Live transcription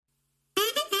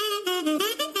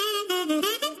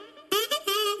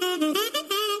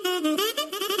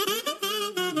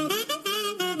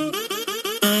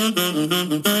Hello,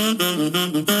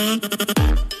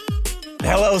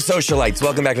 socialites.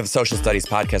 Welcome back to the Social Studies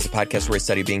Podcast, a podcast where we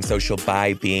study being social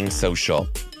by being social.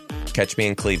 Catch me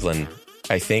in Cleveland,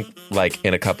 I think, like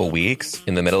in a couple weeks,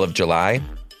 in the middle of July.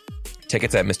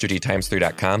 Tickets at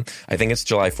MrDtimes3.com. I think it's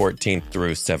July 14th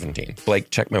through 17th.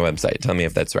 Blake, check my website. Tell me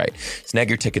if that's right. Snag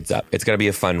your tickets up. It's going to be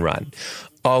a fun run.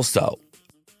 Also,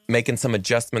 making some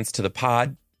adjustments to the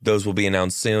pod. Those will be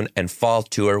announced soon. And fall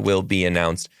tour will be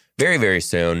announced very, very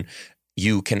soon.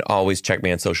 You can always check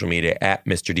me on social media at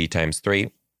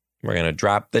MrDtimes3. We're going to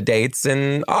drop the dates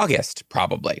in August,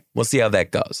 probably. We'll see how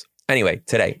that goes. Anyway,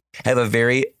 today, I have a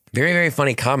very, very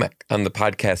funny comic on the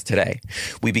podcast today.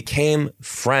 We became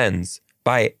friends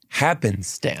by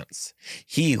happenstance.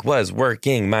 He was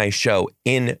working my show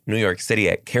in New York City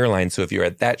at Caroline. So if you're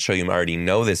at that show, you already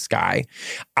know this guy.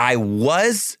 I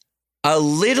was a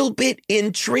little bit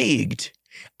intrigued.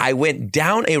 I went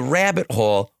down a rabbit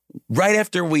hole right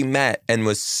after we met and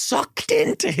was sucked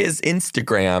into his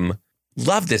Instagram.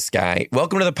 Love this guy.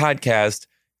 Welcome to the podcast,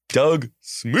 Doug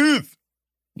Smith.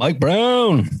 Mike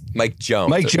Brown. Mike Jones.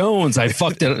 Mike Jones. I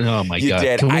fucked it. Oh, my God.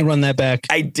 Did. Can we run that back?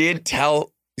 I did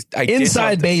tell.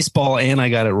 Inside baseball, and I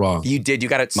got it wrong. You did. You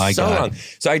got it My so God. wrong.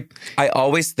 So I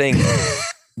always think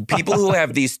people who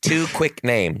have these two quick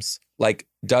names, like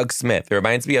Doug Smith, it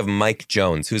reminds me of Mike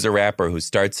Jones, who's a rapper who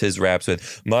starts his raps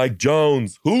with Mike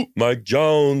Jones, who? Mike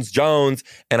Jones, Jones.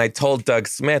 And I told Doug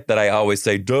Smith that I always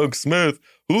say Doug Smith,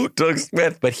 who? Doug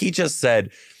Smith. But he just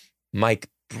said Mike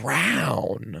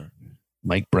Brown.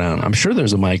 Mike Brown. I'm sure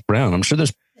there's a Mike Brown. I'm sure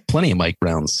there's plenty of Mike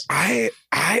Browns. I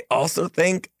also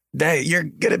think that you're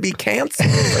going to be canceled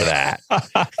for that.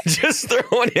 Just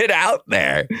throwing it out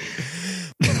there.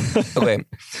 Okay.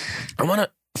 I want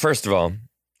to, first of all,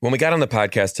 when we got on the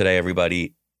podcast today,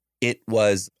 everybody, it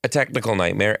was a technical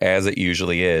nightmare, as it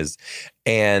usually is.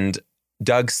 And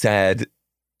Doug said,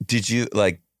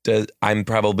 I'm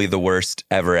probably the worst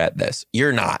ever at this.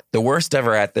 You're not. The worst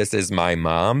ever at this is my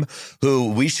mom,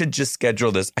 who we should just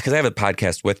schedule this, because I have a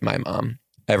podcast with my mom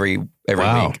every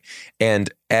week.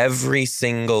 And every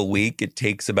single week, it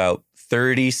takes about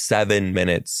 37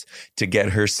 minutes to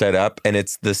get her set up. And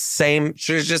it's the same.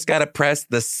 She's just got to press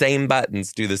the same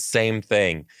buttons, do the same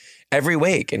thing every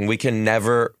week. And we can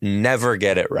never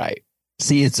get it right.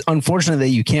 See, it's unfortunate that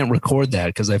you can't record that,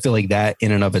 because I feel like that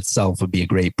in and of itself would be a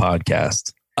great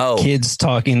podcast. Oh, kids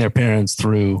talking their parents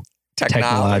through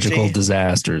technological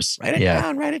disasters. Write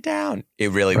it down.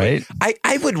 It really would.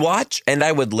 I would watch and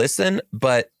I would listen,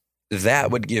 but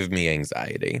that would give me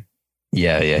anxiety.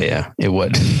 Yeah. It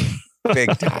would.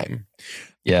 Big time.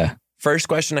 Yeah. First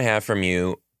question I have from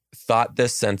you, thought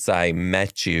this since I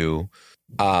met you.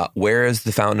 Where is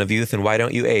the fountain of youth and why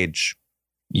don't you age?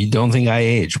 You don't think I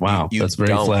age? Wow. That's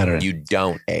very flattering. You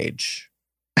don't age.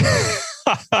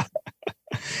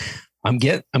 I'm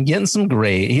getting some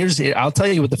gray. I'll tell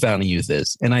you what the fountain of youth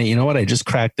is. And you know what? I just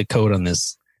cracked the code on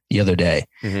this the other day.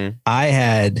 Mm-hmm. I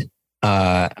had,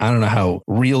 I don't know how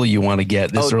real you want to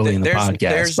get this early in the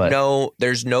podcast,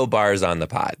 there's no bars on the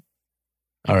pod.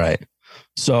 All right.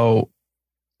 So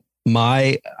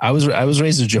I was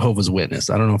raised a Jehovah's Witness.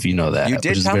 I don't know if you know that. You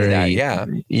did tell me that. Yeah.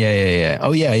 Yeah.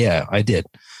 Oh yeah. I did.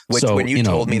 Which when you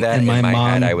told me that in my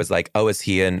head, I was like, oh, is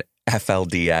he an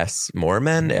FLDS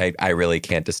Mormon? I really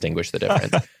can't distinguish the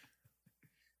difference.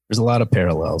 There's a lot of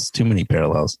parallels, too many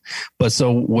parallels. But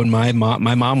so when my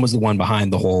mom was the one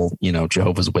behind the whole,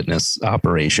 Jehovah's Witness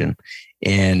operation.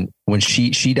 And when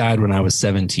she died when I was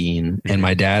 17, and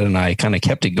my dad and I kind of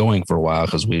kept it going for a while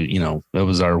because it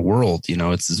was our world.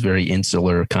 It's this very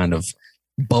insular kind of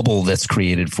bubble that's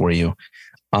created for you.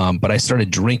 But I started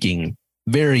drinking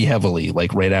very heavily,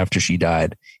 like right after she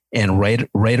died. And right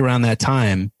around that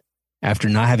time, after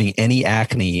not having any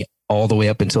acne all the way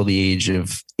up until the age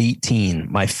of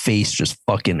 18, my face just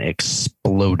fucking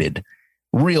exploded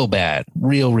real bad,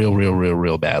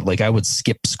 real bad. Like I would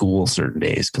skip school certain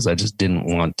days because I just didn't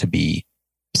want to be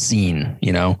seen,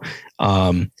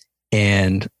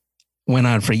 and went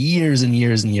on for years and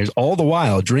years and years, all the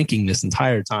while drinking this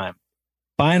entire time.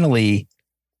 Finally,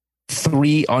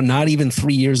 not even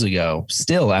 3 years ago,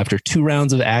 still after 2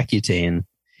 rounds of Accutane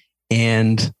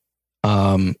and,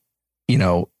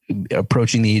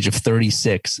 approaching the age of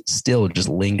 36, still just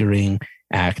lingering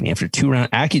acne after 1 round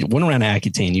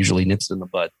Accutane usually nips it in the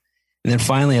bud. And then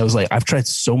finally I was like, I've tried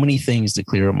so many things to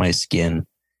clear up my skin.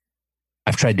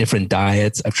 I've tried different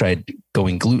diets. I've tried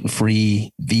going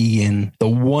gluten-free, vegan. The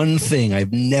one thing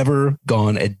I've never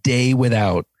gone a day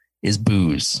without is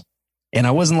booze. And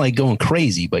I wasn't like going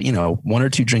crazy, but 1 or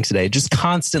 2 drinks a day, just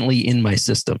constantly in my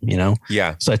system,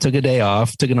 Yeah. So I took a day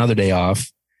off, took another day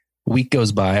off. week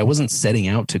goes by. I wasn't setting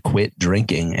out to quit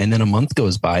drinking. And then a month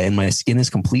goes by and my skin is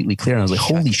completely clear. And I was like,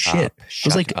 holy shit. I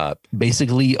was like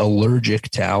basically allergic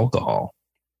to alcohol.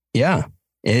 Yeah.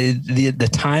 The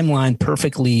timeline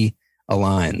perfectly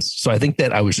aligns. So I think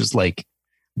that I was just like,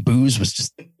 booze was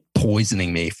just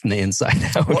poisoning me from the inside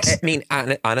out. Well, I mean,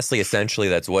 honestly, essentially,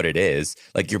 that's what it is.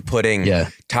 Like you're putting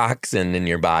toxin in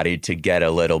your body to get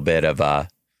a little bit of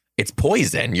it's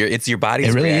poison. It's your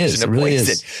body's reaction to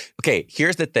poison. Okay,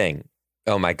 here's the thing.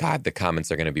 Oh my God, the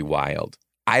comments are going to be wild.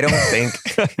 I don't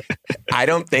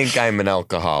think I'm an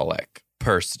alcoholic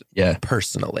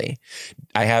personally.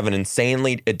 I have an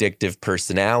insanely addictive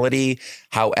personality.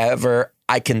 However,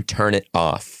 I can turn it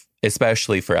off,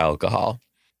 especially for alcohol.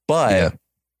 But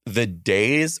the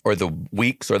days or the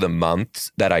weeks or the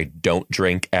months that I don't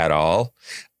drink at all,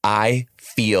 I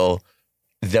feel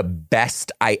the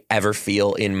best I ever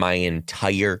feel in my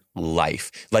entire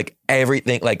life. Like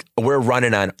everything, like we're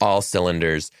running on all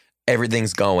cylinders.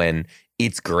 Everything's going.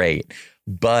 It's great.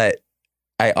 But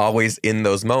I always, in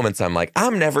those moments, I'm like,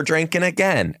 I'm never drinking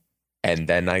again. And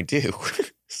then I do.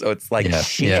 So it's like,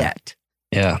 shit.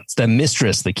 Yeah. It's that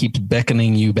mistress that keeps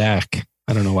beckoning you back.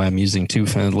 I don't know why I'm using two.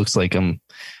 It looks like I'm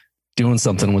doing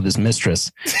something with his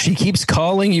mistress. She keeps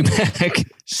calling you back.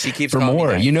 She keeps for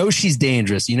more. You know she's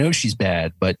dangerous. You know she's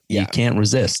bad, but you can't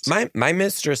resist. My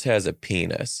mistress has a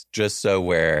penis. Just so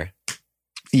we're.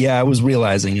 Yeah, I was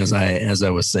realizing as I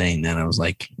was saying that, I was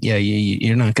like,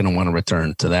 you're not going to want to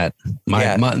return to that.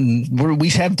 We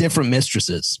have different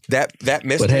mistresses. That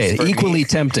mistress, but hey, equally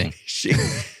tempting.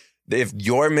 If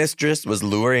your mistress was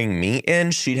luring me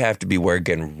in, she'd have to be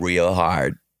working real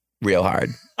hard.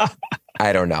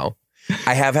 I don't know.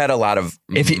 I have had a lot of.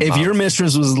 If your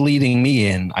mistress was leading me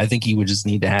in, I think you would just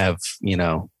need to have,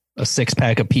 a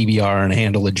 6-pack of PBR and a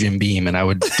handle of Jim Beam, and I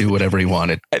would do whatever he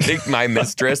wanted. I think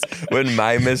when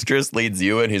my mistress leads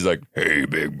you in, he's like, "Hey,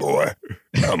 big boy,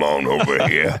 come on over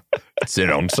here, sit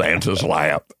on Santa's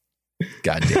lap."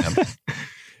 Goddamn.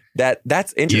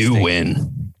 That's interesting. You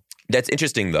win. That's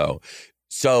interesting though.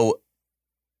 So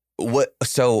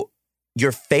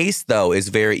your face though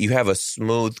is you have a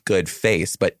smooth, good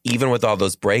face, but even with all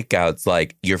those breakouts,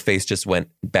 like your face just went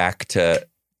back to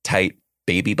tight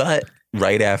baby butt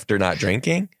right after not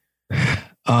drinking.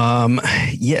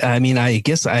 Yeah, I mean, I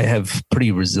guess I have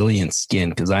pretty resilient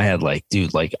skin because I had I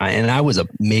was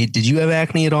did you have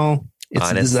acne at all?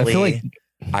 Honestly, I feel like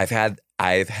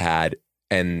I've had,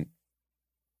 and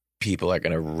people are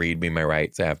going to read me my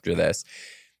rights after this.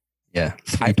 Yeah.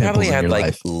 I probably had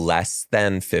less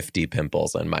than 50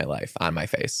 pimples in my life on my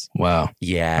face. Wow.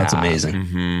 Yeah. That's amazing.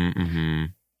 Mm-hmm, mm-hmm.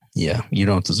 Yeah. You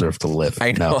don't deserve to live.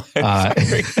 I know. No. I'm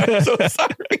so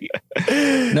sorry.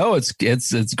 No,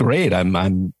 it's great.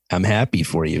 I'm happy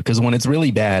for you. Cause when it's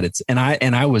really bad, and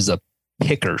I was a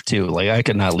picker too. Like I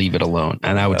could not leave it alone.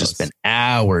 And I would just spend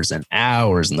hours and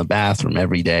hours in the bathroom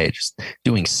every day, just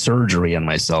doing surgery on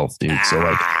myself, dude. So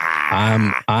like,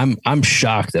 I'm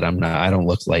shocked that I don't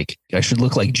look like, I should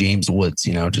look like James Woods,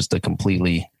 just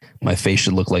my face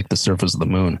should look like the surface of the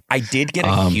moon. I did get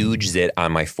a huge zit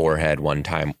on my forehead one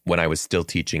time when I was still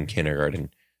teaching kindergarten.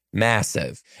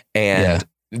 Massive. And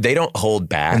they don't hold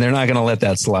back. And they're not going to let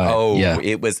that slide. Oh, yeah.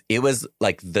 It was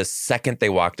like the second they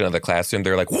walked into the classroom,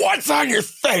 they're like, "What's on your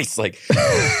face?" Like,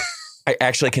 I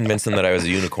actually convinced them that I was a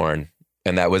unicorn.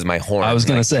 And that was my horn. I was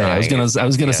going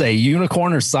to say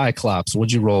unicorn or cyclops.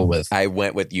 What'd you roll with? I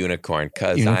went with unicorn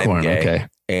because I'm gay. Okay.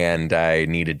 And I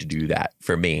needed to do that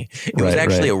for me. It was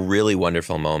actually a really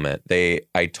wonderful moment.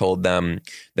 I told them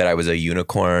that I was a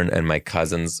unicorn, and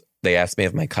they asked me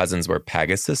if my cousins were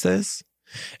Pegasuses.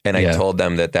 And I told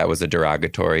them that was a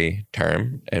derogatory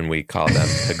term, and we called them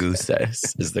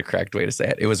Peguses is the correct way to say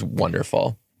it. It was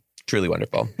wonderful. Truly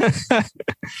wonderful.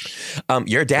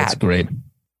 You're a dad. That's great.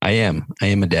 I am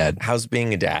a dad. How's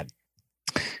being a dad?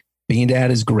 Being a dad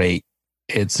is great.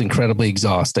 It's incredibly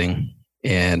exhausting.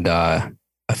 And I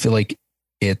feel like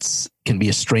can be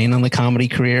a strain on the comedy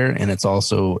career. And it's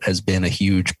also has been a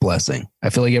huge blessing. I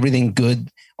feel like everything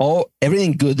good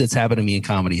that's happened to me in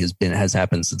comedy has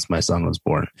happened since my son was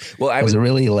born. Well, it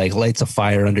really lights a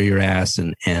fire under your ass.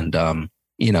 And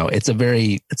it's a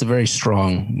very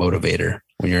strong motivator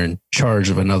when you're in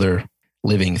charge of another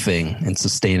living thing and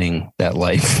sustaining that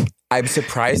life. I'm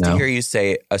surprised to hear you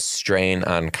say a strain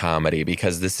on comedy,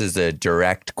 because this is a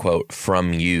direct quote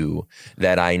from you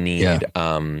that I need.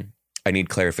 I need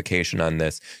clarification on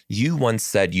this. You once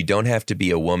said you don't have to be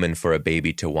a woman for a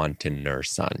baby to want to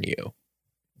nurse on you.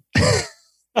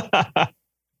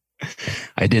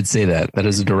 I did say that. That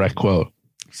is a direct quote.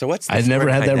 So what's the I've never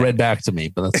story had that behind read back to me,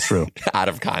 but that's true. Out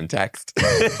of context.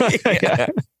 Yeah.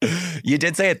 You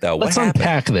did say it though. Let's what happened?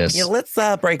 unpack this. Yeah, let's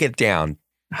break it down.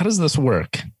 How does this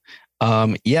work?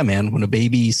 Yeah, man. When a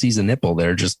baby sees a nipple,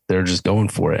 they're just going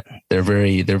for it. They're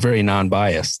very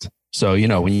non-biased. So, you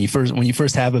know, when you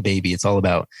first have a baby, it's all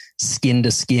about skin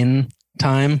to skin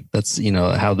time. That's, you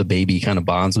know, how the baby kind of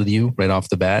bonds with you right off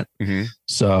the bat. Mm-hmm.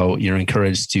 So you're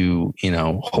encouraged to, you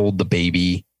know, hold the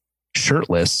baby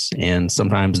shirtless. And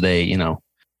sometimes they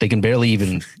can barely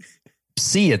even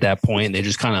see at that point. They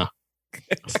just kind of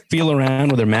feel around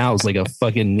with their mouths like a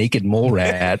fucking naked mole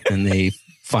rat, and they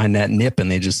find that nip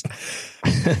and they just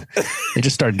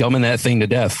start gumming that thing to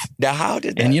death. Now, how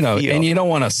did that and you know feel? and you don't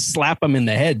want to slap them in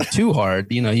the head too hard.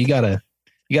 You know, you gotta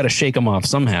shake them off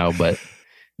somehow, but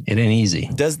it ain't easy.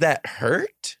 Does that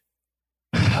hurt?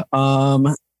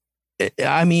 I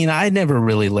mean, I never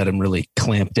really let him really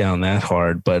clamp down that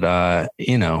hard, but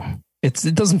you know, it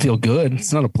doesn't feel good.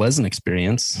 It's not a pleasant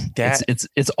experience.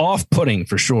 It's off-putting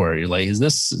for sure. You're like,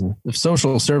 if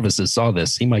social services saw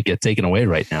this, he might get taken away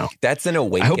right now. That's an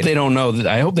awakening. I hope they don't know that.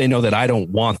 I hope they know that I don't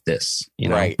want this. You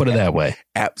know, right. Put it that way.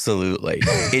 Absolutely.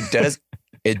 It does.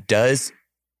 It does.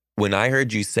 When I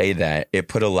heard you say that, it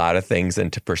put a lot of things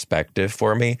into perspective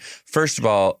for me. First of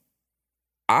all,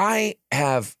 I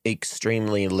have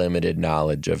extremely limited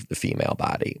knowledge of the female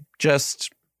body. Just,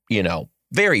 you know,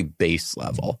 very base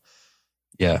level.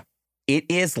 Yeah. It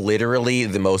is literally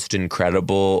the most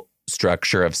incredible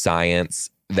structure of science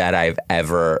that I've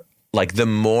ever, like, the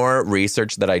more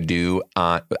research that I do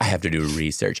on, I have to do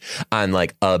research on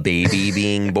like a baby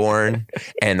being born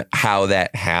and how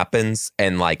that happens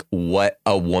and like what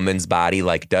a woman's body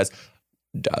like does.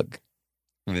 Doug,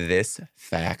 this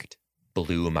fact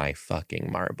blew my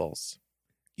fucking marbles.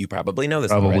 You probably know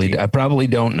this already. I probably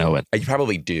don't know it. You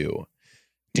probably do.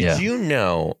 Did you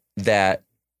know that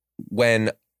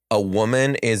when a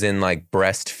woman is in like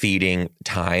breastfeeding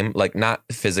time, like not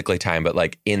physically time, but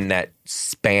like in that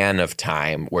span of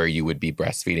time where you would be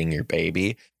breastfeeding your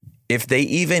baby, if they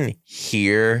even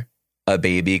hear a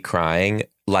baby crying,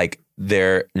 like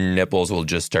their nipples will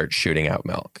just start shooting out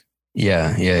milk?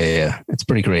 Yeah. It's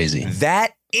pretty crazy.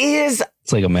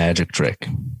 It's like a magic trick.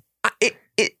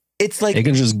 It's like it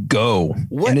can just go.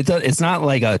 What? And it's not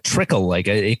like a trickle, like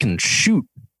it can shoot.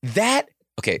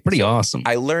 Okay. Pretty awesome.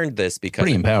 I learned this because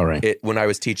pretty empowering. When I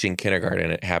was teaching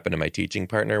kindergarten, it happened to my teaching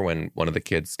partner when one of the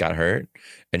kids got hurt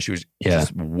and she was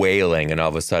just wailing and all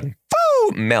of a sudden,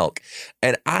 milk.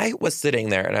 And I was sitting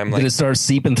there and I'm like, did it start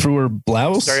seeping through her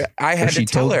blouse? I had to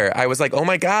tell her. I was like, oh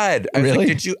my God. Really?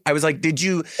 Did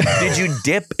you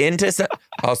dip into some?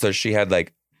 Also, she had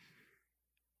like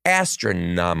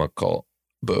astronomical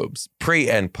boobs, pre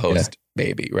and post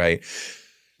baby, right?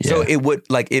 So it would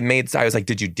like, it made, I was like,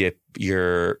 did you dip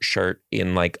your shirt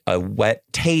in like a wet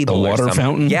table? The water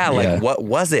fountain? Yeah. Like what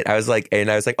was it? I was like,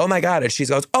 oh my God. And she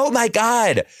goes, oh my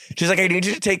God. She's like, I need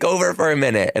you to take over for a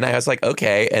minute. And I was like,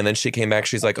 okay. And then she came back.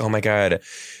 She's like, oh my God,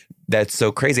 that's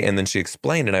so crazy. And then she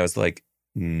explained and I was like,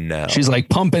 no. She's like,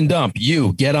 pump and dump,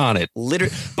 you get on it.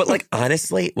 Literally. But like,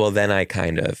 honestly, well, then I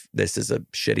this is a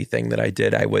shitty thing that I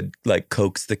did. I would like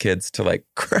coax the kids to like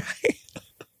cry.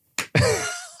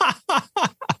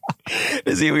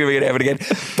 To see if we were gonna have it again.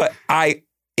 But I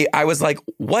was like,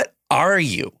 what are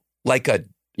you? Like a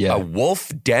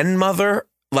wolf den mother?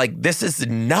 Like, this is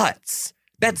nuts.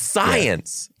 That's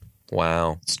science. Yeah.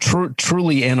 Wow. It's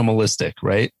truly animalistic,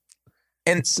 right?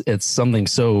 And it's something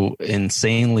so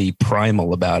insanely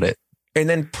primal about it. And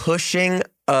then pushing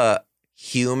a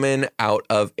human out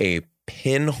of a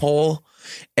pinhole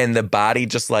and the body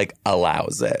just like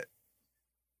allows it.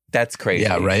 That's crazy.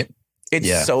 Yeah, right.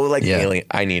 It's so like alien.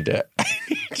 I need to.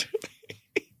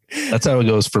 That's how it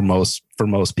goes for most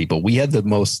people. We had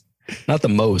not the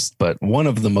most, but one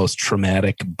of the most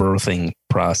traumatic birthing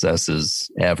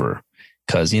processes ever.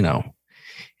 Because, you know,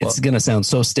 it's going to sound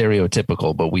so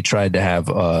stereotypical, but we tried to have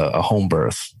a home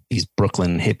birth. These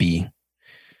Brooklyn hippie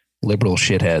liberal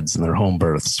shitheads and their home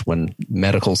births when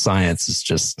medical science is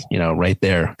just, you know, right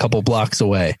there, a couple blocks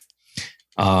away.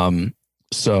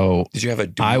 So did you have a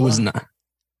doula? I was not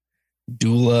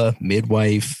doula,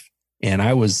 midwife, and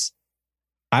I was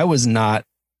not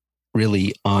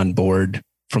really on board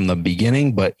from the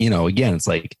beginning, but you know, again, it's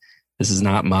like, this is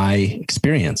not my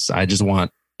experience. I just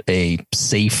want a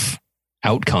safe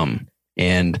outcome.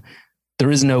 And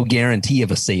there is no guarantee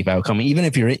of a safe outcome, even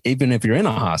if you're in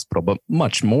a hospital, but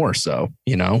much more so,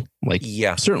 you know, like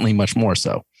certainly much more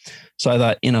so. So I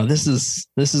thought, you know, this is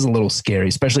a little scary,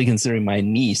 especially considering my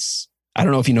niece. I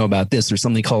don't know if you know about this. There's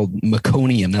something called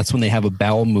meconium. That's when they have a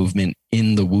bowel movement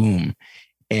in the womb.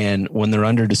 And when they're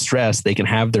under distress, they can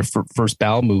have their first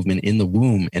bowel movement in the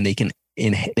womb, and they can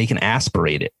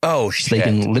aspirate it. Oh, shit. shit. So they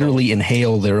can literally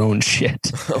inhale their own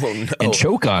shit and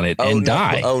choke on it and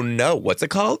die. Oh, no. What's it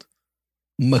called?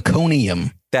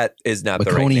 Meconium. That is not meconium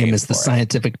the right name. Is the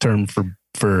scientific term for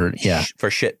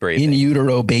shit breathing. In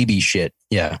utero baby shit.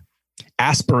 Yeah.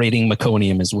 Aspirating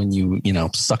meconium is when you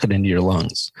suck it into your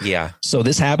lungs. Yeah. So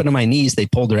this happened to my niece. They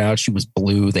pulled her out. She was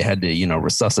blue. They had to,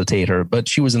 resuscitate her, but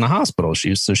she was in the hospital. She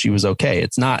was okay.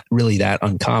 It's not really that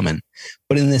uncommon.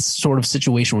 But in this sort of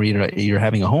situation where you're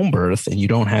having a home birth and you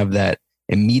don't have that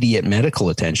immediate medical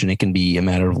attention, it can be a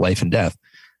matter of life and death.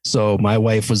 So my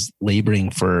wife was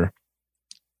laboring for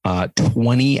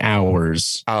 20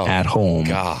 hours at home.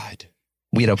 God.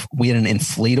 We had an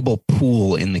inflatable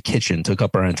pool in the kitchen, took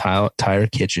up our entire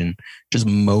kitchen, just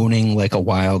moaning like a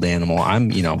wild animal.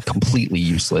 I'm, completely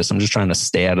useless. I'm just trying to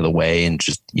stay out of the way and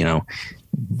just,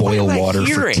 boil water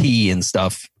for tea and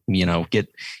stuff, get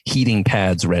heating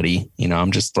pads ready.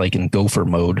 I'm just like in gopher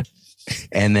mode.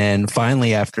 And then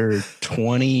finally, after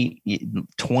 20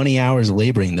 hours of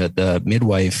laboring, the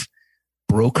midwife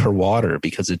broke her water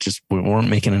because we weren't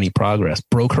making any progress.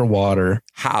 Broke her water.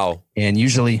 How? And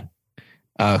usually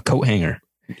coat hanger.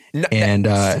 No, and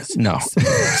no.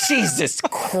 Jesus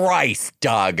Christ,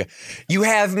 Doug. You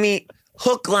have me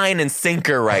hook, line, and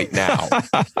sinker right now.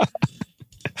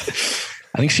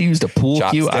 I think she used a pool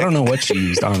cue. Chopstick. I don't know what she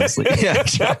used, honestly. Yeah,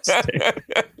 chopstick.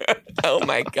 Oh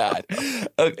my God.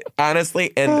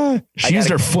 Honestly, and she used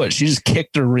her foot. She just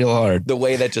kicked her real hard. The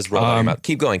way that just rolled out of your mouth.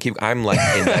 Keep going. I'm like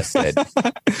invested.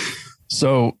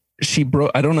 So she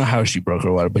broke, I don't know how she broke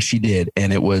her water, but she did.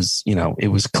 And it was, it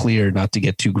was clear, not to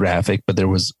get too graphic, but there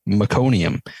was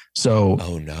meconium. So,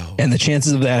 oh no. And the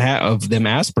chances of that, of them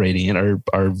aspirating it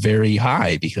are very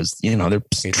high because, they're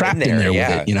trapped in there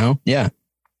with it, Yeah.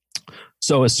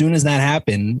 So as soon as that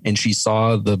happened and she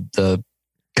saw the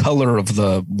color of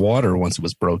the water once it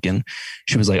was broken,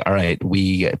 she was like, all right,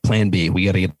 plan B, we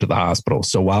got to get to the hospital.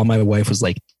 So while my wife was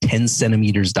like 10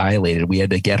 centimeters dilated, we had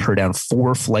to get her down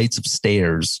 4 flights of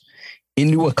stairs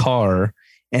into a car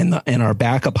and our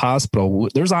backup hospital.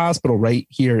 There's a hospital right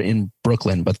here in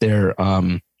Brooklyn, but they're,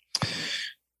 why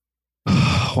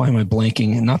am I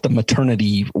blanking? Not the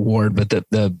maternity ward, but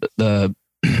the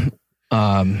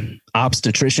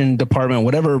obstetrician department,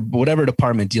 whatever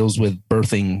department deals with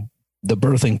the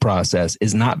birthing process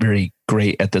is not very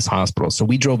great at this hospital. So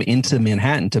we drove into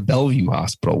Manhattan to Bellevue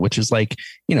Hospital, which is like,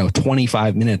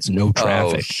 25 minutes, no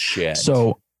traffic. Oh, shit.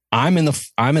 So I'm in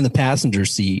the passenger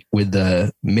seat with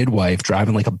the midwife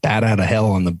driving like a bat out of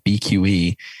hell on the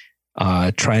BQE,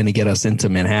 trying to get us into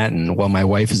Manhattan while my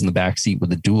wife is in the back seat with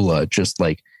the doula, just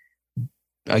like,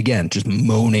 again, just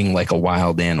moaning like a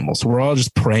wild animal. So we're all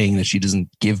just praying that she doesn't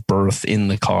give birth in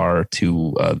the car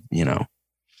to,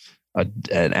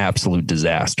 an absolute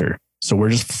disaster. So we're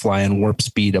just flying warp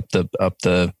speed up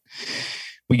the,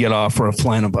 we get off, we're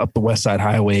flying up the West Side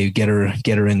Highway, get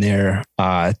her in there.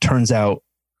 Turns out,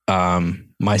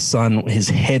 my son, his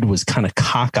head was kind of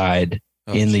cockeyed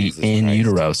in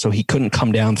utero. So he couldn't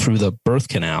come down through the birth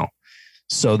canal.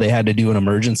 So they had to do an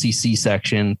emergency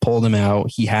C-section, pulled him out.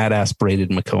 He had aspirated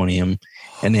meconium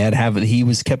and he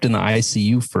was kept in the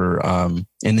ICU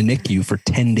in the NICU for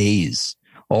 10 days,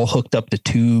 all hooked up to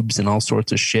tubes and all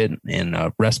sorts of shit and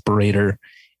a respirator.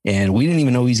 And we didn't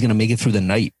even know he was going to make it through the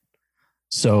night.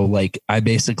 So like I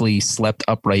basically slept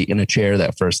upright in a chair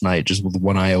that first night, just with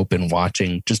one eye open,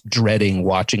 just dreading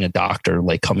watching a doctor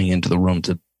like coming into the room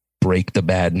to break the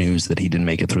bad news that he didn't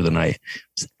make it through the night.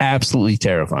 It's absolutely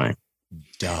terrifying.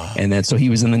 Duh. And then so he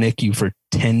was in the NICU for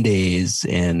 10 days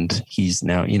and he's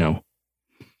now,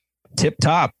 tip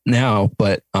top now.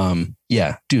 But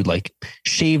yeah, dude, like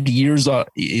shaved years off,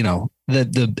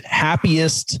 the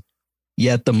happiest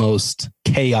yet the most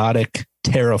chaotic,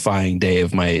 terrifying day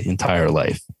of my entire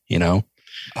life,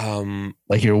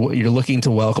 like you're looking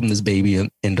to welcome this baby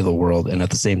into the world. And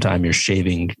at the same time, you're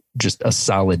shaving just a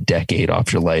solid decade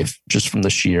off your life just from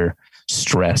the sheer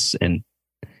stress and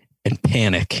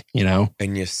panic,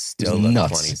 and you still look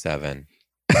nuts. 27.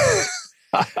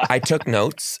 I took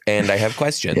notes and I have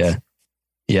questions.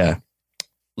 Yeah.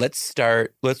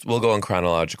 We'll go in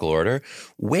chronological order.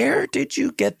 Where did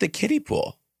you get the kiddie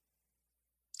pool?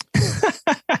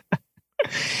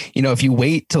 If you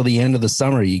wait till the end of the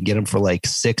summer, you can get them for like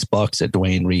 $6 at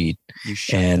Dwayne Reed.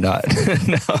 And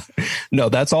no,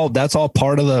 that's all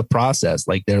part of the process.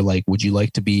 Like they're like, would you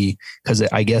like to be? Because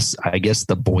I guess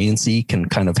the buoyancy can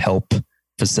kind of help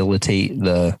facilitate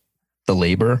the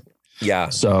labor. Yeah.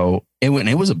 So it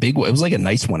was a big one. It was like a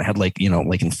nice one. It had like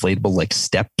like inflatable like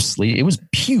steps. It was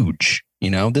huge.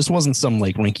 This wasn't some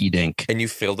like rinky dink. And you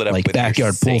filled it up like with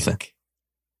backyard pool thing.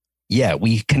 Yeah,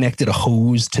 we connected a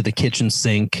hose to the kitchen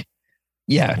sink.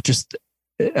 Yeah, just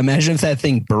imagine if that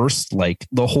thing burst, like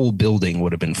the whole building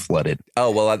would have been flooded.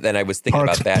 Oh, well, then I was thinking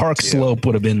about that. Park too. Slope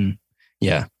would have been,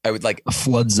 I would like a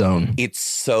flood zone. It's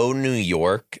so New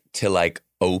York to like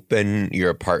open your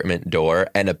apartment door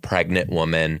and a pregnant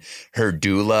woman, her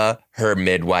doula, her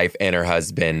midwife, and her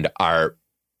husband are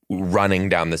running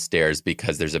down the stairs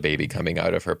because there's a baby coming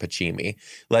out of her pachimi.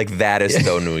 Like that is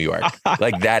so New York.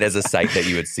 Like that is a sight that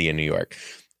you would see in New York.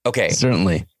 Okay.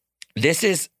 Certainly. This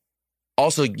is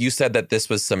also, you said that this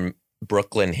was some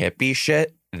Brooklyn hippie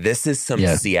shit. This is some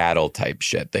Seattle type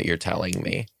shit that you're telling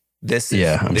me. This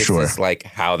is like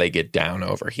how they get down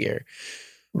over here.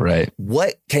 Right.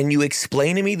 What can you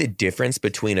explain to me the difference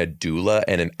between a doula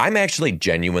and I'm actually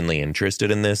genuinely interested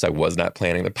in this. I was not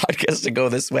planning the podcast to go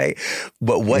this way.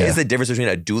 But what is the difference between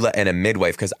a doula and a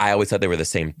midwife? Because I always thought they were the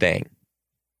same thing.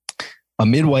 A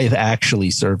midwife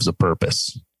actually serves a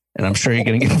purpose. And I'm sure you're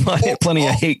going to get plenty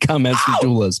of hate comments from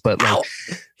doulas, but like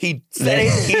he said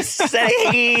it,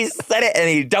 and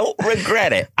he don't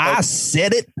regret it. I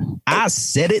said it.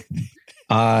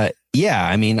 Yeah,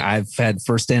 I mean, I've had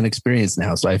firsthand experience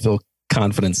now, so I feel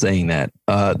confident saying that.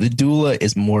 The doula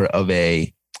is more of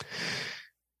a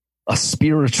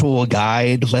spiritual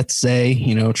guide, let's say,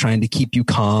 trying to keep you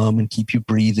calm and keep you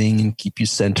breathing and keep you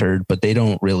centered, but they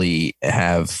don't really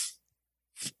have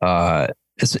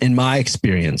in my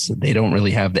experience, they don't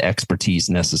really have the expertise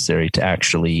necessary to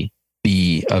actually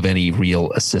be of any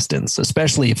real assistance,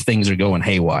 especially if things are going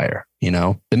haywire.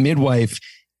 The midwife,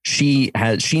 she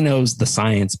knows the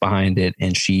science behind it,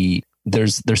 and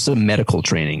there's some medical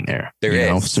training there. There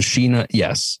is. So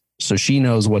so she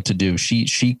knows what to do.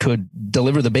 She could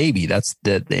deliver the baby. That's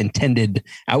the intended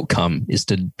outcome, is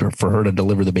for her to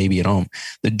deliver the baby at home.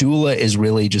 The doula is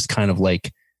really just kind of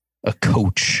like a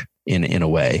coach in a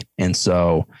way. And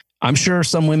so I'm sure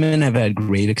some women have had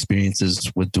great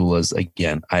experiences with doulas.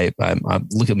 Again, I'm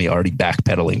look at me already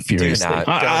backpedaling furiously.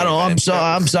 I'm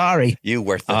sorry. You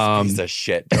worthless piece of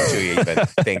shit. Don't you even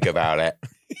think about it.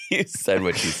 You said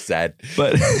what you said.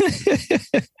 But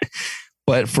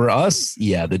for us,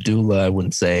 the doula,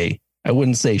 I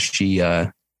wouldn't say she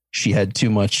had too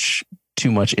much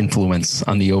influence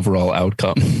on the overall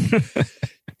outcome.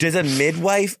 Does a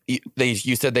midwife,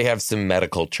 you said they have some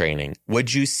medical training.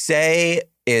 Would you say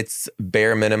it's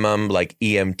bare minimum like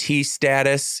EMT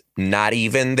status, not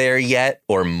even there yet,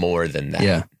 or more than that?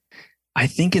 Yeah, I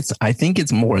think it's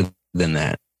more than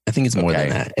that. I think it's more than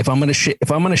that. If I'm gonna shit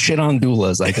on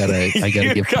doulas, I gotta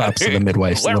give props to the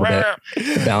midwives a little bit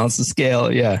to balance the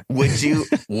scale. Yeah. Would you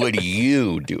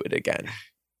do it again?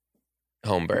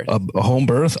 Home birth. A home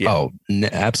birth? Yeah. Oh,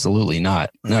 absolutely not.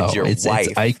 No, your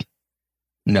wife.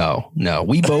 No.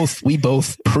 We both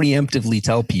preemptively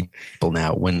tell people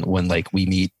now when like we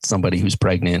meet somebody who's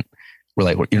pregnant, we're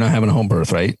like, you're not having a home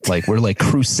birth, right? Like we're like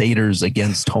crusaders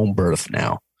against home birth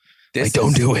now.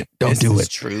 Don't do it. Don't do it. It's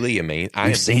truly amazing.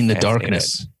 We've seen the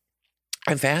darkness.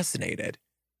 I'm fascinated.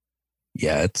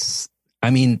 Yeah,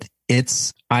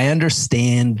 I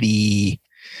understand the,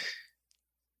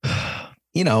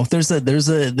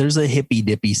 there's a hippy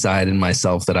dippy side in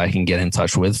myself that I can get in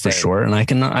touch with for sure. And I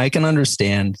can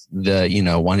understand the,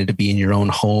 wanting to be in your own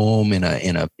home in a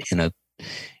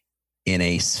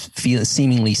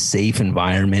seemingly safe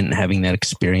environment and having that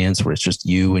experience where it's just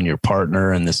you and your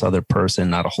partner and this other person,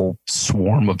 not a whole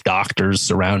swarm of doctors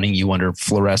surrounding you under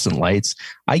fluorescent lights.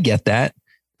 I get that,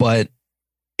 but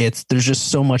there's just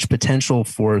so much potential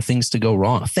for things to go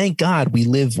wrong. Thank God we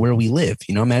live where we live.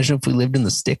 Imagine if we lived in the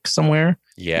sticks somewhere,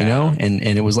 and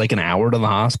it was like an hour to the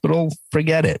hospital,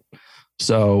 forget it.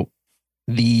 So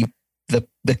the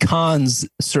cons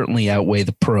certainly outweigh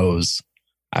the pros,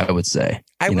 I would say.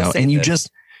 Go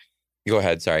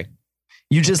ahead. Sorry.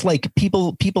 You just like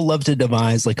people love to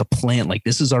devise like a plan. Like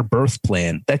this is our birth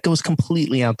plan that goes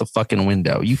completely out the fucking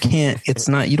window. You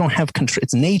don't have control.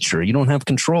 It's nature. You don't have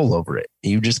control over it.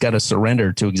 You just got to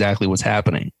surrender to exactly what's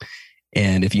happening.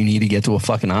 And if you need to get to a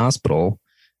fucking hospital,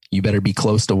 you better be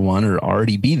close to one or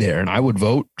already be there. And I would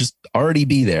vote just already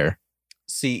be there.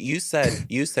 See, you said,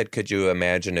 could you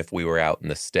imagine if we were out in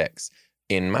the sticks?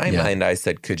 In my mind, I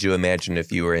said, could you imagine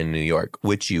if you were in New York,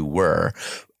 which you were?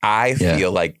 I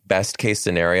feel like best case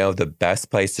scenario, the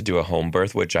best place to do a home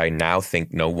birth, which I now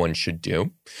think no one should do,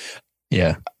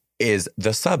 is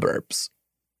the suburbs.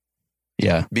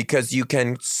 Yeah. Because you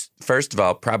can, first of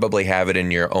all, probably have it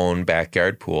in your own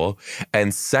backyard pool.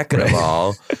 And second of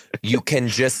all, you can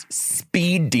just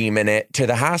speed demon it to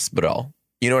the hospital.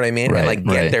 You know what I mean? Right, and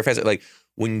get there fast. Like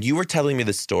when you were telling me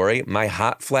the story, my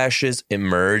hot flashes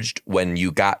emerged when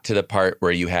you got to the part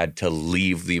where you had to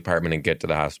leave the apartment and get to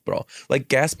the hospital. Like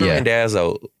Gaspar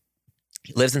Randazzo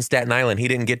He lives in Staten Island. He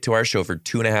didn't get to our show for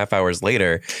 2.5 hours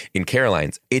later in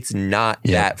Caroline's. It's not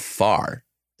that far.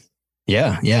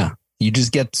 Yeah, yeah. You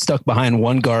just get stuck behind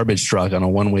one garbage truck on a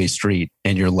one-way street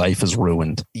and your life is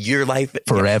ruined. Your life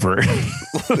forever.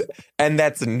 And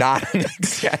that's not an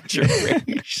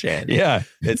exaggeration. Yeah.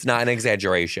 It's not an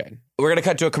exaggeration. We're going to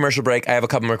cut to a commercial break. I have a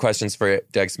couple more questions for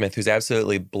Doug Smith, who's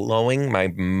absolutely blowing my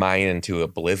mind into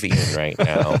oblivion right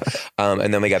now.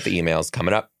 And then we got the emails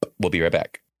coming up. We'll be right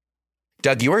back.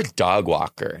 Doug, you were a dog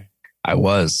walker. I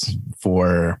was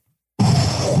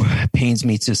it pains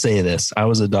me to say this. I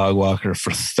was a dog walker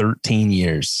for 13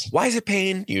 years. Why is it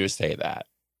pain you to say that?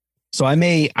 So I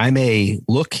may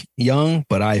look young,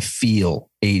 but I feel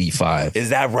 85. Is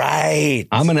that right?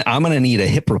 I'm gonna need a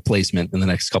hip replacement in the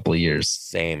next couple of years.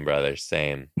 Same, brother.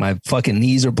 Same. My fucking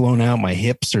knees are blown out. My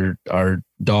hips are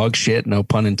dog shit. No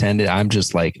pun intended. I'm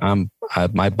just like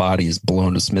my body is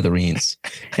blown to smithereens.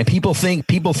 And people think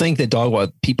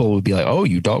that people would be like, oh,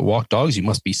 you walk dogs. You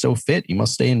must be so fit. You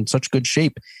must stay in such good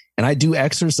shape. And I do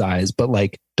exercise, but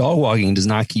like dog walking does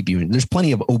not keep you. There's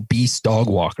plenty of obese dog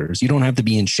walkers. You don't have to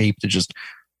be in shape to just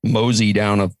mosey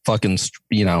down a fucking,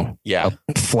 a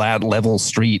flat level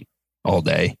street all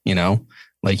day,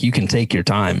 like you can take your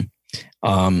time.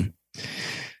 But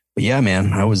yeah,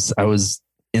 man, I was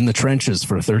in the trenches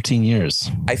for 13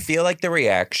 years. I feel like the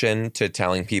reaction to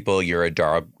telling people you're a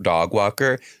dog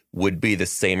walker would be the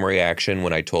same reaction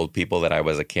when I told people that I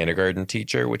was a kindergarten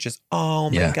teacher, which is, oh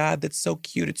my God, that's so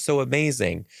cute. It's so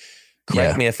amazing.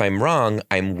 Correct me if I'm wrong.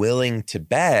 I'm willing to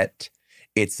bet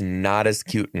it's not as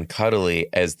cute and cuddly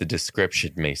as the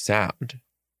description may sound.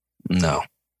 No,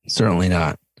 certainly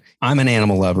not. I'm an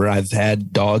animal lover. I've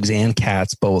had dogs and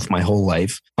cats both my whole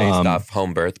life. Based off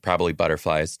home birth, probably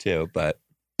butterflies too, but...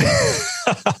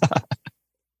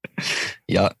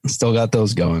 Yeah, still got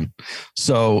those going.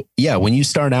 So yeah, when you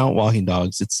start out walking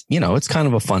dogs, it's kind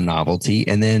of a fun novelty.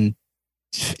 And then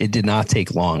it did not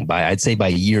take long. I'd say by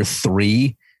year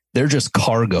 3, they're just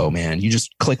cargo, man. You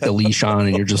just click the leash on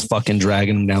and you're just fucking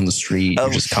dragging them down the street.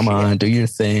 You just come on, do your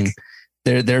thing.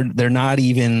 They're not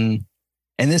even,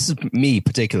 and this is me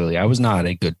particularly. I was not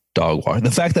a good dog walker.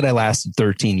 The fact that I lasted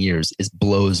 13 years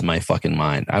blows my fucking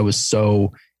mind. I was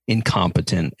so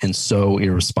incompetent and so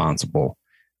irresponsible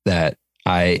that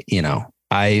I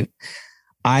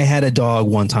had a dog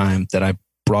one time that I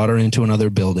brought her into another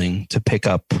building to pick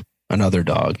up another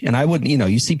dog. And I would,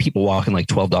 you see people walking like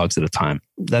 12 dogs at a time.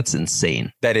 That's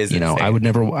insane. That is insane. I would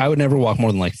never walk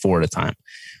more than like 4 at a time.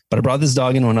 But I brought this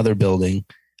dog into another building.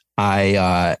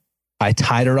 I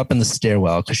tied her up in the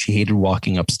stairwell because she hated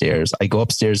walking upstairs. I go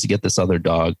upstairs to get this other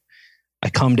dog. I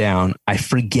come down. I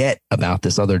forget about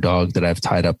this other dog that I've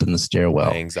tied up in the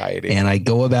stairwell. Anxiety. And I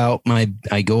go about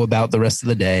the rest of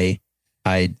the day.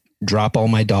 I drop all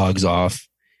my dogs off.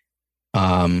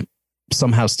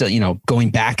 Somehow still,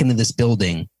 going back into this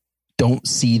building, don't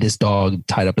see this dog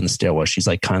tied up in the stairwell. She's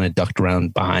like kind of ducked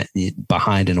around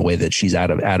behind in a way that she's out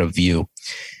of view.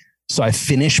 So I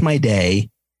finish my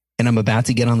day and I'm about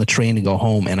to get on the train to go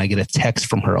home. And I get a text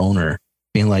from her owner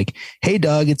being like, hey,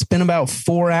 Doug, it's been about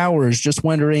 4 hours. Just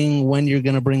wondering when you're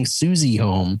going to bring Susie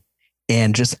home.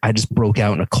 And I just broke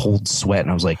out in a cold sweat.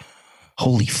 And I was like,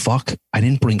 holy fuck.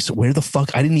 Where the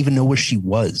fuck? I didn't even know where she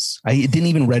was. It didn't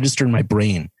even register in my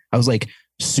brain. I was like,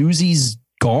 Susie's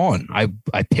gone.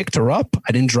 I picked her up.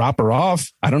 I didn't drop her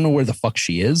off. I don't know where the fuck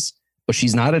she is, but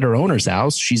she's not at her owner's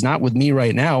house. She's not with me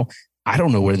right now. I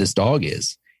don't know where this dog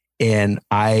is. And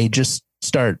I just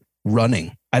start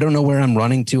running. I don't know where I'm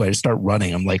running to. I just start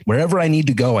running. I'm like, wherever I need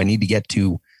to go, I need to get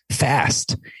to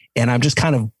fast. And I'm just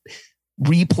kind of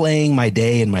replaying my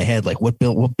day in my head. Like what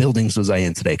buildings was I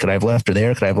in today? Could I have left her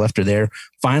there? Could I have left her there?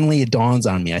 Finally, it dawns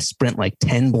on me. I sprint like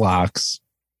 10 blocks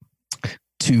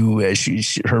to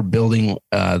her building,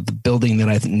 the building that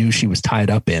I knew she was tied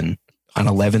up in on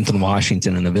 11th and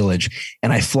Washington in the Village.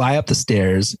 And I fly up the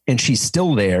stairs and she's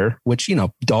still there, which,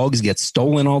 dogs get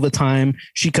stolen all the time.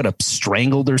 She could have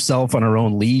strangled herself on her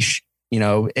own leash.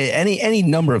 Any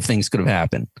number of things could have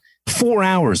happened. 4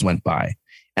 hours went by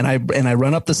and I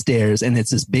run up the stairs and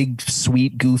it's this big,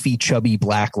 sweet, goofy, chubby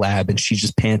black lab. And she's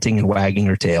just panting and wagging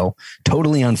her tail,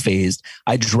 totally unfazed.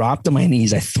 I drop to my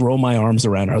knees. I throw my arms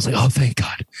around her. I was like, oh, thank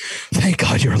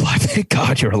God you're alive. Thank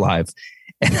God you're alive.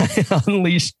 And I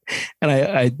unleashed and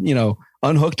I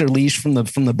unhooked her leash from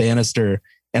the banister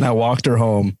and I walked her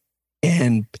home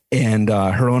and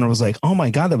her owner was like, oh my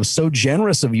God, that was so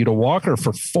generous of you to walk her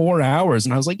for 4 hours.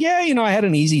 And I was like, yeah, I had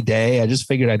an easy day. I just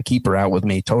figured I'd keep her out with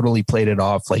me. Totally played it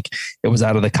off. Like it was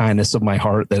out of the kindness of my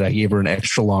heart that I gave her an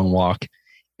extra long walk.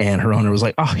 And her owner was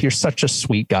like, oh, you're such a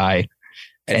sweet guy.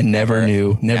 And never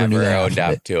knew owned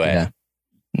up to it. Yeah.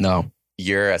 No.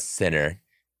 you're a sinner.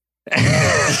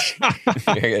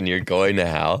 And you're going to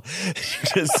hell.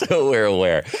 Just so we're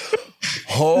aware.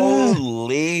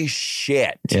 Holy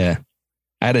shit. Yeah.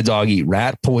 I had a dog eat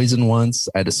rat poison once.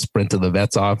 I had to sprint to the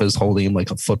vet's office holding him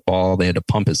like a football. They had to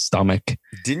pump his stomach.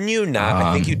 Didn't you not?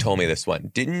 I think you told me this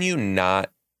one. Didn't you not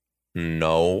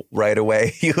know right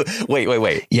away?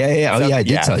 Wait. Yeah. Oh, yeah, I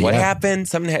did tell you. What happened?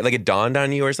 Something like it dawned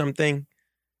on you or something?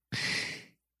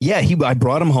 Yeah, I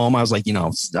brought him home. I was like,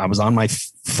 I was on my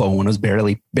phone. I was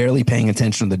barely paying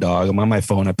attention to the dog. I'm on my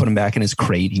phone. I put him back in his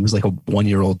crate. He was like a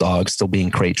 1-year-old dog, still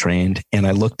being crate trained. And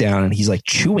I looked down and he's like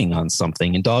chewing on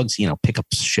something. And dogs, pick up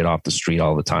shit off the street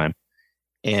all the time.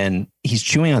 And he's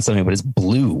chewing on something, but it's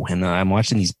blue. And I'm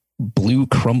watching these blue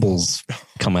crumbles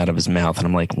come out of his mouth. And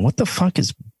I'm like, what the fuck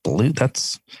is blue?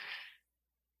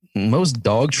 Most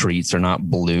dog treats are not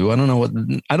blue. I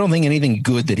don't think anything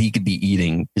good that he could be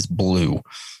eating is blue.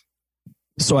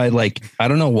 So I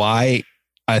don't know why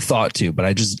I thought to, but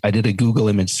I did a Google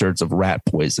image search of rat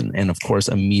poison. And of course,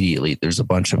 immediately there's a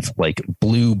bunch of like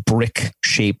blue brick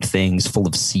shaped things full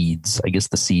of seeds. I guess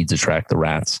the seeds attract the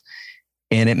rats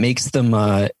and it makes them,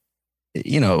 rat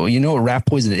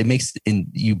poison, it makes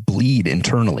you bleed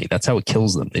internally. That's how it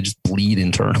kills them. They just bleed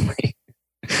internally.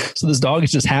 So this dog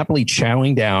is just happily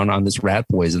chowing down on this rat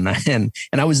poison. And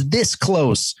I was this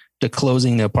close to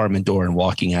closing the apartment door and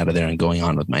walking out of there and going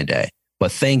on with my day.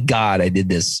 But thank God I did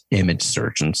this image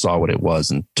search and saw what it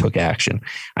was and took action.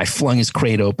 I flung his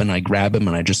crate open. I grabbed him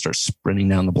and I just started sprinting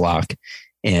down the block.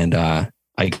 And I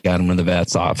got him in the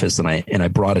vet's office and I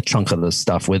brought a chunk of the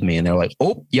stuff with me. And they're like,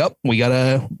 oh, yep, we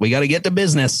gotta get to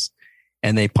business.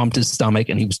 And they pumped his stomach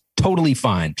and he was totally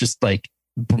fine. Just like,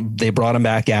 they brought him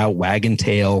back out, wagging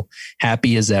tail,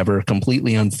 happy as ever,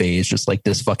 completely unfazed, just like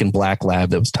this fucking black lab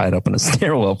that was tied up in a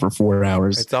stairwell for 4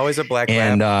 hours. It's always a black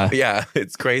lab. Yeah,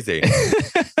 it's crazy.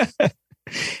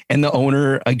 And the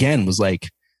owner, again, was like,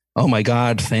 oh my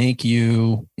God, thank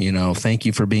you. Thank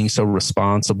you for being so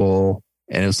responsible.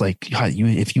 And it was like, God,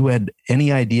 if you had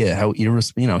any idea how he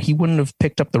wouldn't have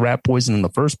picked up the rat poison in the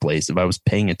first place if I was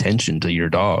paying attention to your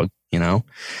dog, Okay.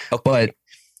 But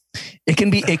it can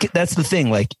be, that's the thing.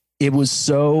 Like it was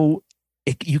you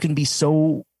can be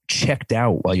so checked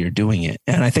out while you're doing it.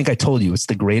 And I think I told you, it's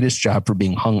the greatest job for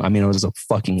being hung. I mean, I was a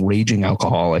fucking raging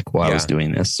alcoholic while I was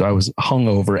doing this. So I was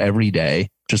hungover every day,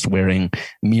 just wearing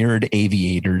mirrored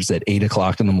aviators at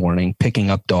 8:00 in the morning, picking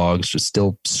up dogs, just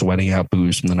still sweating out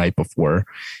booze from the night before.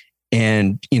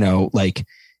 And,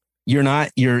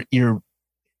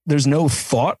 there's no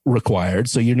thought required.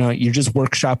 So you're just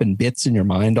workshopping bits in your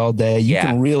mind all day. You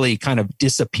can really kind of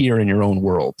disappear in your own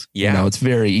world. Yeah. It's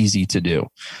very easy to do.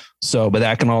 So, but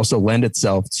that can also lend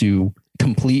itself to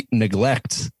complete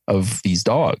neglect of these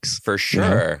dogs. For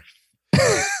sure.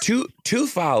 Two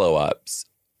follow-ups.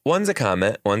 One's a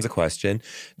comment, one's a question.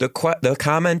 The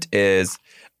comment is,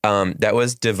 that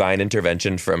was divine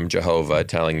intervention from Jehovah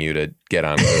telling you to get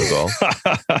on Google,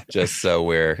 just so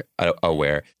we're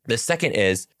aware. The second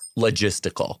is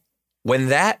logistical. When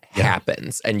that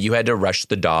happens and you had to rush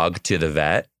the dog to the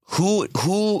vet, who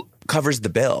covers the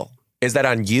bill? Is that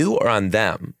on you or on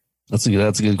them? That's a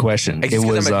good question. It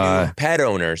was I'm a new pet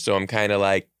owner, so I'm kind of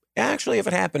like, actually, if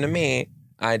it happened to me,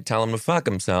 I'd tell him to fuck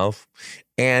himself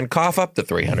and cough up the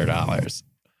 $300.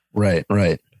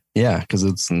 Right. Yeah, because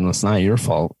it's not your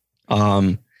fault.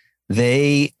 I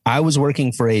was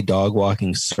working for a dog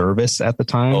walking service at the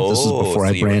time. This was before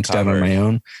I branched out on my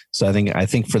own. So I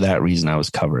think for that reason I was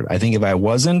covered. I think if I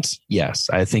wasn't, yes,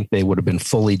 I think they would have been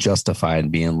fully justified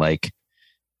in being like,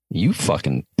 you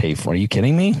fucking pay for it. Are you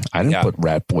kidding me? I didn't put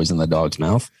rat poison in the dog's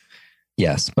mouth.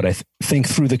 Yes, but I think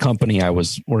through the company I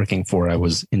was working for, I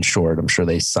was insured. I'm sure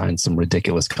they signed some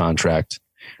ridiculous contract.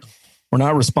 We're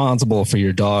not responsible for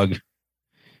your dog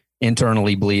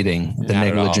internally bleeding, the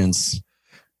negligence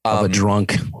of a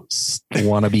drunk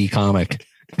wannabe comic.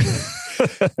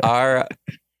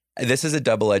 This is a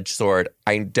double-edged sword.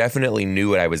 I definitely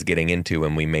knew what I was getting into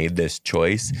when we made this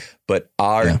choice, but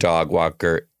our dog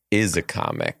walker is a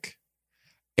comic.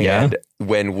 And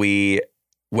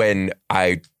when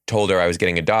I told her I was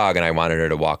getting a dog and I wanted her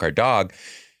to walk our dog,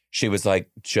 she was like,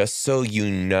 just so you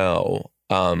know,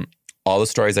 all the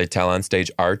stories I tell on stage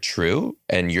are true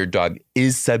and your dog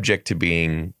is subject to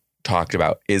being talked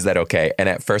about. Is that okay? And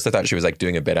at first I thought she was like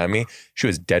doing a bit on me. She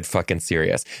was dead fucking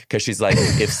serious. Because she's like,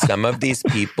 if some of these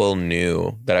people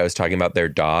knew that I was talking about their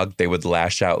dog, they would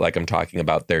lash out like I'm talking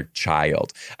about their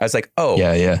child. I was like, oh,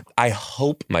 yeah. I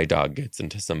hope my dog gets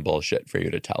into some bullshit for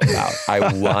you to tell about.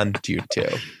 I want you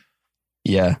to.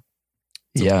 Yeah.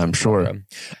 Yeah, I'm sure.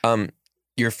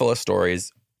 You're full of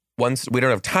stories. we don't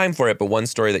have time for it, but one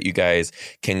story that you guys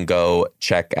can go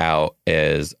check out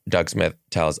is Doug Smith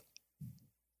tells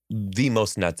the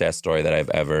most nuts ass story that I've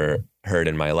ever heard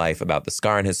in my life about the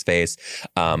scar on his face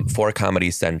for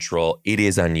Comedy Central. It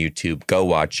is on YouTube. Go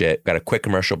watch it. Got a quick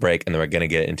commercial break, and then we're going to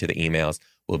get into the emails.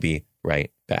 We'll be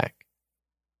right back.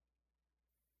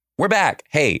 We're back.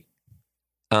 Hey,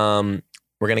 we're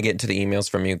going to get into the emails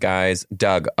from you guys.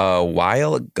 Doug, a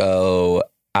while ago,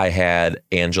 I had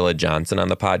Angela Johnson on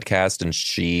the podcast, and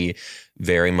she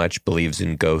very much believes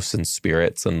in ghosts and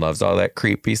spirits and loves all that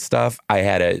creepy stuff. I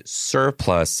had a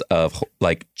surplus of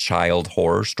like child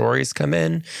horror stories come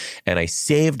in, and I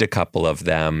saved a couple of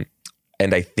them,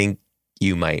 and I think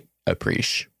you might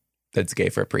appreciate. That's gay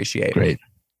for appreciate. Great.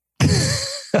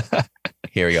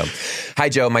 Here we go. Hi,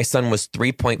 Joe. My son was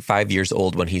 3.5 years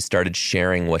old when he started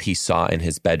sharing what he saw in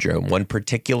his bedroom. One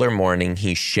particular morning,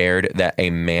 he shared that a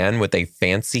man with a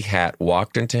fancy hat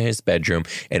walked into his bedroom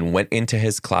and went into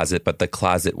his closet, but the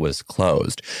closet was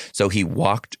closed. So he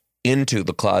walked into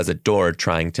the closet door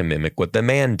trying to mimic what the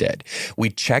man did.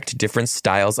 We checked different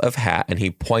styles of hat, and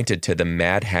he pointed to the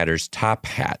Mad Hatter's top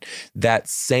hat. That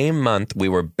same month, we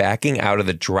were backing out of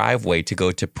the driveway to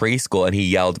go to preschool, and he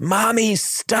yelled, "Mommy,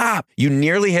 stop! You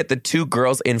nearly hit the two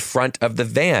girls in front of the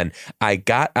van." I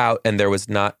got out, and there was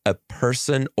not a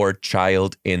person or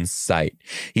child in sight.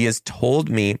 He has told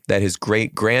me that his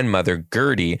great-grandmother,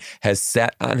 Gertie, has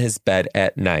sat on his bed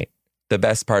at night. The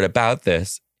best part about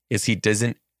this is he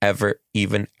doesn't ever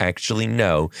even actually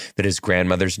know that his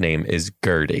grandmother's name is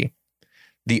Gertie.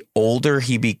 The older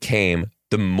he became,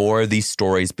 the more these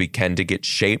stories began to get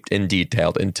shaped and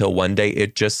detailed until one day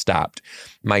it just stopped.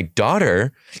 My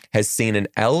daughter has seen an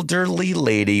elderly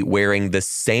lady wearing the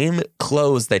same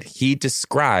clothes that he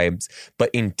describes,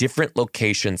 but in different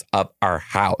locations of our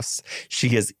house. She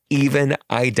has even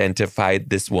identified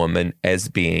this woman as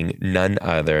being none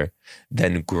other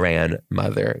than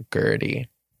Grandmother Gertie.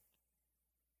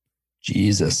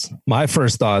 Jesus. My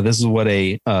first thought, this is what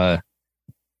a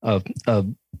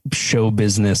show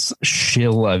business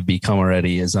shill I've become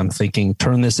already, is I'm thinking,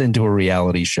 turn this into a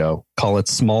reality show. Call it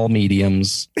Small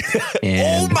Mediums.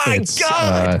 And oh my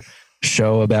God! A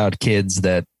show about kids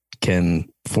that can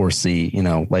foresee,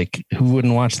 like who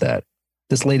wouldn't watch that?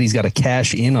 This lady's got to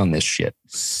cash in on this shit.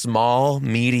 Small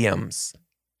Mediums.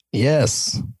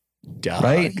 Yes. Doug,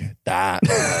 right? That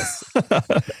was,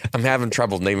 I'm having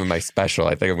trouble naming my special.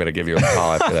 I think I'm going to give you a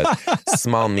call after that.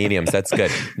 Small Mediums. That's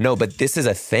good. No, but this is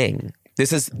a thing.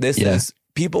 This is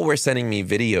people were sending me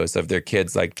videos of their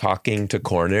kids like talking to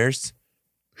corners.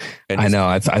 I know.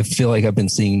 I feel like I've been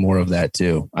seeing more of that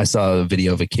too. I saw a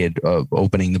video of a kid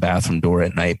opening the bathroom door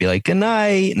at night, be like, "Good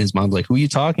night," and his mom's like, "Who are you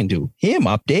talking to?" "Him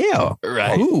up there."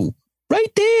 Right. "Who?"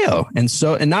 "Right there."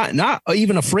 And not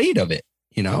even afraid of it.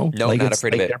 No, like not it's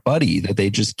afraid like of it. Their buddy that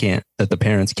they just can't, that the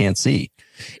parents can't see.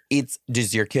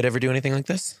 Does your kid ever do anything like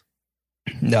this?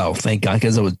 No, thank God,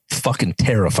 because it would fucking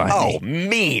terrify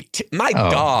me. My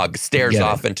dog stares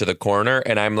off into the corner,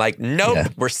 and I'm like, nope,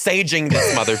 we're saging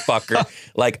this motherfucker.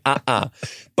 Like,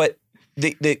 But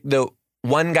the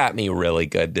one got me really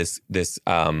good.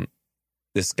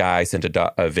 This guy sent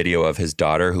a video of his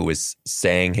daughter who was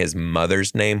saying his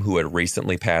mother's name, who had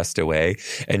recently passed away.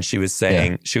 And she was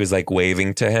saying, she was like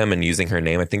waving to him and using her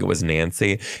name. I think it was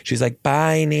Nancy. She's like,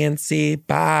 "Bye, Nancy,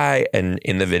 bye." And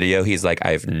in the video, he's like,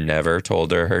 "I've never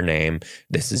told her name.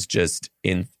 This is just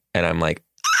in." And I'm like,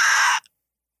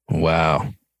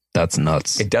 wow, that's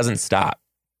nuts. It doesn't stop.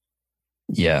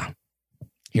 Yeah.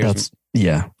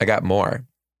 I got more.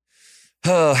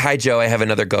 Oh, hi, Joe. I have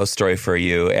another ghost story for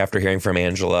you. After hearing from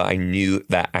Angela, I knew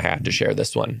that I had to share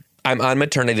this one. I'm on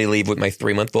maternity leave with my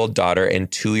 3-month-old daughter and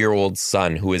 2-year-old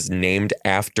son, who is named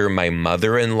after my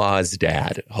mother-in-law's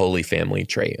dad. Holy family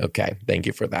tree. Okay, thank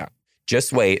you for that.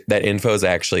 Just wait. That info is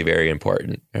actually very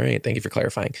important. All right, thank you for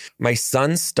clarifying. My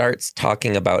son starts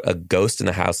talking about a ghost in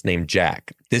the house named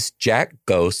Jack. This Jack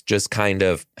ghost just kind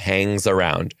of hangs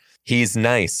around. He's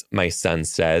nice, my son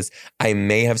says. I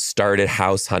may have started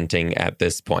house hunting at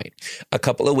this point. A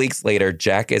couple of weeks later,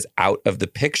 Jack is out of the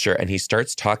picture and he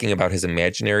starts talking about his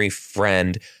imaginary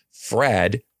friend,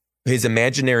 Fred,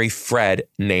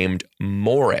 named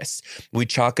Morris. We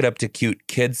chalk it up to cute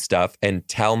kid stuff and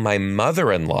tell my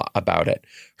mother-in-law about it.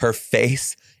 Her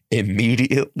face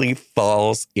immediately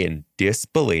falls in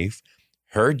disbelief.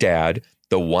 Her dad,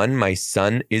 the one my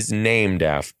son is named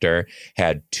after,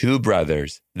 had 2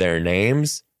 brothers. Their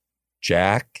names,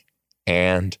 Jack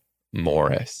and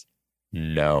Morris.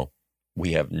 No,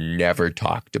 we have never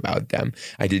talked about them.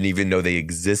 I didn't even know they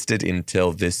existed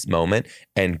until this moment.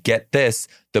 And get this,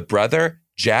 the brother,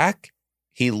 Jack,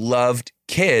 he loved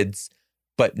kids,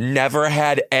 but never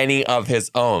had any of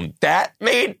his own. That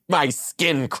made my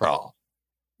skin crawl.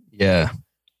 Yeah.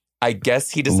 I guess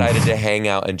he decided to hang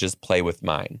out and just play with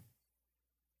mine.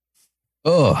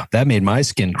 Oh, that made my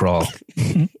skin crawl.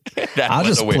 I'll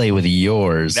just play with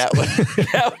yours. That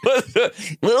was a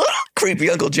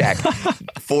creepy Uncle Jack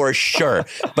for sure.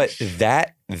 But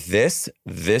this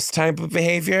type of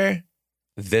behavior,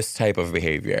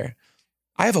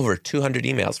 I have over 200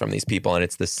 emails from these people, and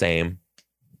it's the same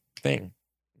thing.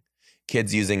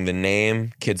 Kids using the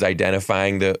name, kids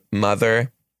identifying the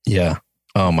mother. Yeah.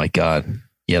 Oh my God.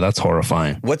 Yeah, that's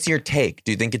horrifying. What's your take?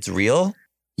 Do you think it's real?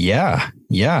 Yeah.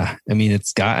 I mean,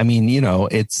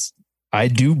 I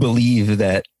do believe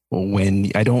that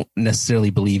I don't necessarily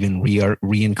believe in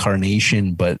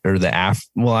reincarnation, I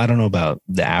don't know about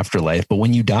the afterlife, but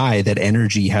when you die, that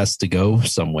energy has to go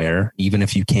somewhere, even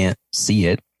if you can't see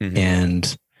it. Mm-hmm.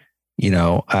 And,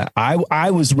 I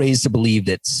was raised to believe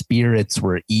that spirits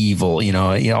were evil,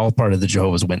 all part of the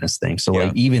Jehovah's Witness thing. So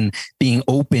like even being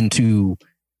open to,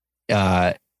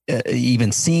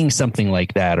 even seeing something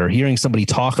like that or hearing somebody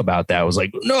talk about that was like,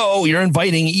 no, you're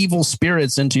inviting evil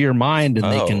spirits into your mind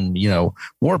and they can,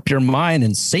 warp your mind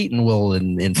and Satan will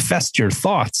infest your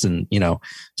thoughts. And,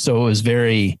 so it was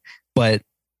but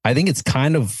I think it's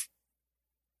kind of,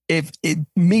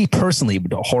 me personally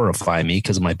would horrify me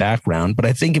because of my background. But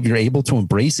I think if you're able to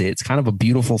embrace it, it's kind of a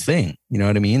beautiful thing. You know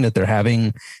what I mean? That they're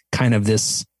having kind of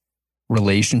this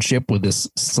relationship with this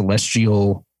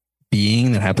celestial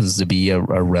being that happens to be a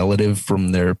relative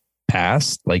from their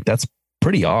past. Like, that's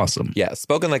pretty awesome. Yeah.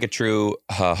 Spoken like a true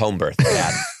home birth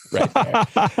dad right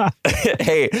there.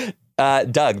 Hey,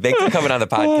 Doug, thanks for coming on the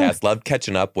podcast. Loved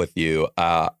catching up with you.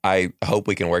 I hope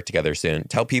we can work together soon.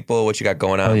 Tell people what you got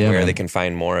going on, where they can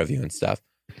find more of you and stuff.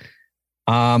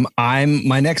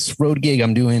 My next road gig,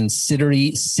 I'm doing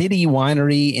City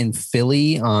Winery in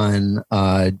Philly on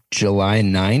July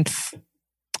 9th.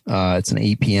 It's an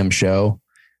 8 p.m. show.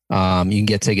 You can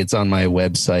get tickets on my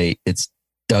website. It's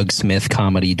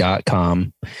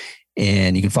DougSmithComedy.com.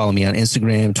 And you can follow me on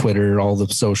Instagram, Twitter, all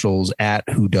the socials at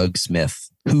WhoDougSmith.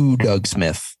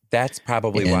 WhoDougSmith. That's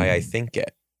probably why I think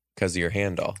it, because of your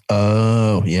handle.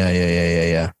 Oh,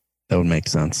 yeah. That would make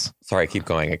sense. Sorry, keep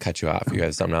going. I cut you off. You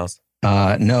have something else?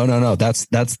 No. That's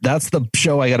the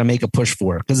show I got to make a push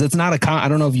for, because it's not I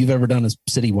don't know if you've ever done a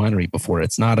City Winery before.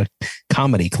 It's not a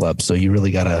comedy club, so you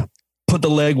really got to put the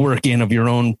legwork in of your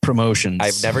own promotions.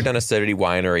 I've never done a City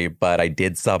Winery, but I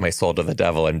did sell my soul to the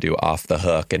devil and do Off the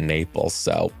Hook in Naples,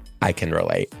 so I can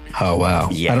relate. Oh, wow.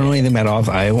 Yeah. I don't know anything about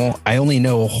I only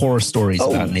know horror stories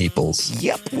about Naples.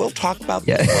 Yep. We'll talk about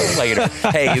that later.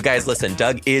 Hey, you guys, listen,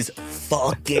 Doug is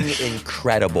fucking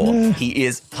incredible. He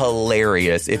is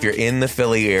hilarious. If you're in the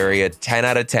Philly area, 10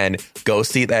 out of 10, go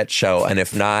see that show. And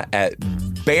if not, at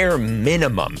bare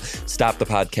minimum, stop the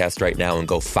podcast right now and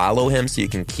go follow him so you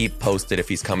can keep posted if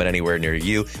he's coming anywhere near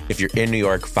you. If you're in New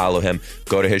York, follow him.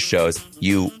 Go to his shows.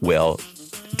 You will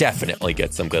definitely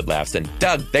get some good laughs. And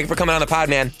Doug, thank you for coming on the pod,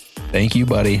 man. Thank you,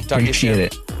 buddy. Appreciate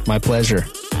it. My pleasure.